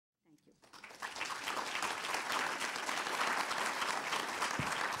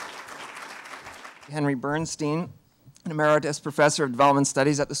Henry Bernstein, an emeritus professor of development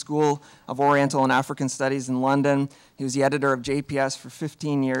studies at the School of Oriental and African Studies in London. He was the editor of JPS for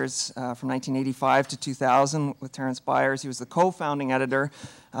 15 years, from 1985 to 2000 with Terence Byers. He was the co-founding editor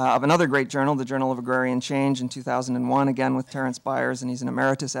of another great journal, the Journal of Agrarian Change, in 2001, again with Terence Byers, and he's an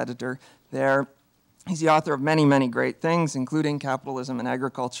emeritus editor there. He's the author of many, many great things, including Capitalism and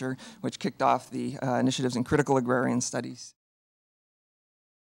Agriculture, which kicked off the initiatives in critical agrarian studies.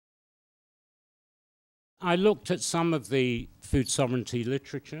 I looked at some of the food sovereignty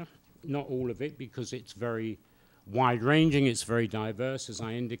literature, not all of it, because it's very wide-ranging, it's very diverse, as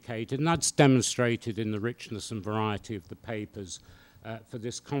I indicated, and that's demonstrated in the richness and variety of the papers for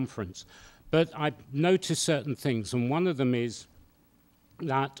this conference. But I noticed certain things, and one of them is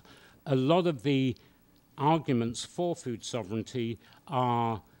that a lot of the arguments for food sovereignty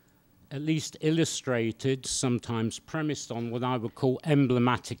are at least illustrated, sometimes premised on what I would call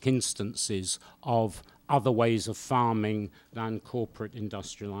emblematic instances of other ways of farming than corporate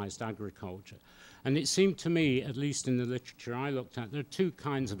industrialized agriculture. And it seemed to me, at least in the literature I looked at, there are two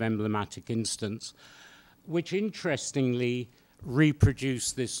kinds of emblematic instances, which interestingly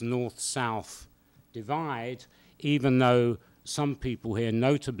reproduce this north-south divide, even though some people here,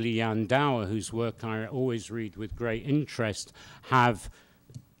 notably Jan Douwer, whose work I always read with great interest, have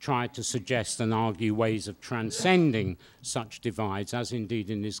tried to suggest and argue ways of transcending such divides, as indeed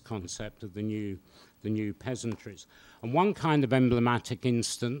in his concept of the new peasantries. And one kind of emblematic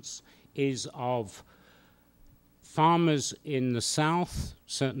instance is of farmers in the south,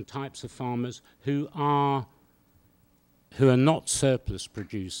 certain types of farmers, who are not surplus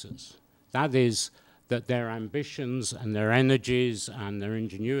producers. That is, that their ambitions and their energies and their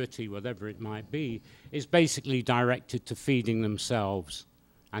ingenuity, whatever it might be, is basically directed to feeding themselves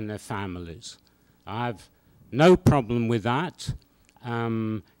and their families. I have no problem with that,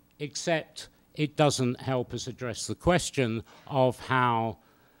 except it doesn't help us address the question of how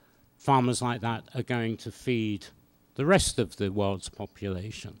farmers like that are going to feed the rest of the world's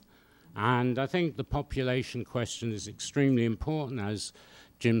population. And I think the population question is extremely important, as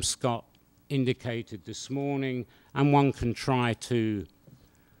Jim Scott indicated this morning, and one can try to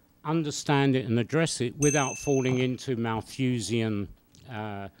understand it and address it without falling into Malthusian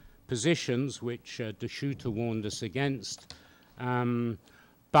positions, which De Schutter warned us against.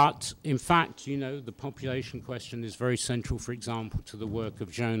 But in fact, you know, the population question is very central, for example, to the work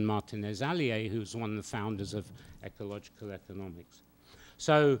of Joan Martinez-Allier, who's one of the founders of ecological economics.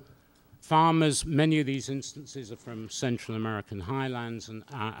 So farmers, many of these instances are from Central American highlands and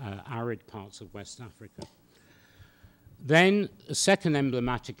arid parts of West Africa. Then a second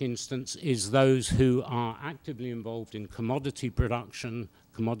emblematic instance is those who are actively involved in commodity production,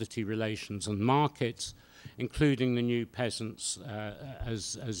 commodity relations and markets, including the new peasants,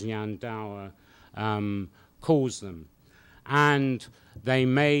 as Jan Douwer calls them. And they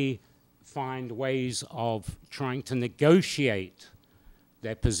may find ways of trying to negotiate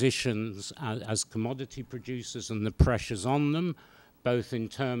their positions as commodity producers and the pressures on them, both in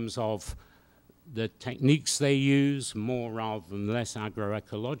terms of the techniques they use, more rather than less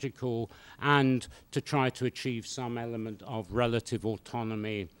agroecological, and to try to achieve some element of relative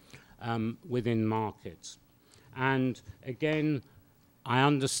autonomy within markets. And again, I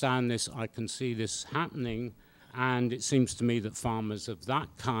understand this, I can see this happening, and it seems to me that farmers of that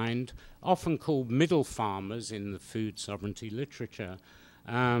kind, often called middle farmers in the food sovereignty literature,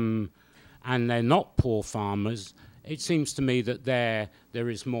 and they're not poor farmers, it seems to me that there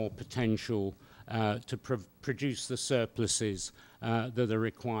is more potential to produce the surpluses that are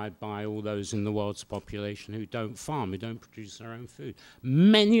required by all those in the world's population who don't farm, who don't produce their own food.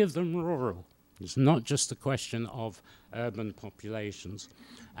 Many of them rural. It's not just a question of urban populations.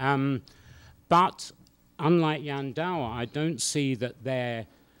 But unlike Jan Douwer, I don't see that their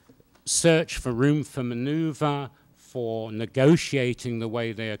search for room for maneuver, for negotiating the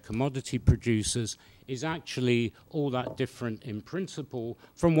way they are commodity producers, is actually all that different in principle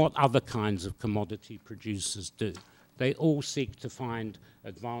from what other kinds of commodity producers do. They all seek to find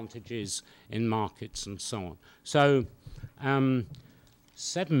advantages in markets and so on. So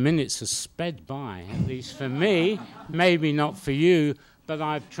 7 minutes has sped by, at least for me, maybe not for you, but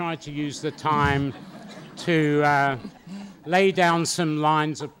I've tried to use the time to lay down some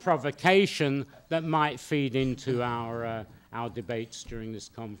lines of provocation that might feed into our debates during this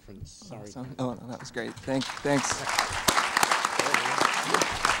conference. Sorry. Awesome. Oh, no, that was great. Thanks.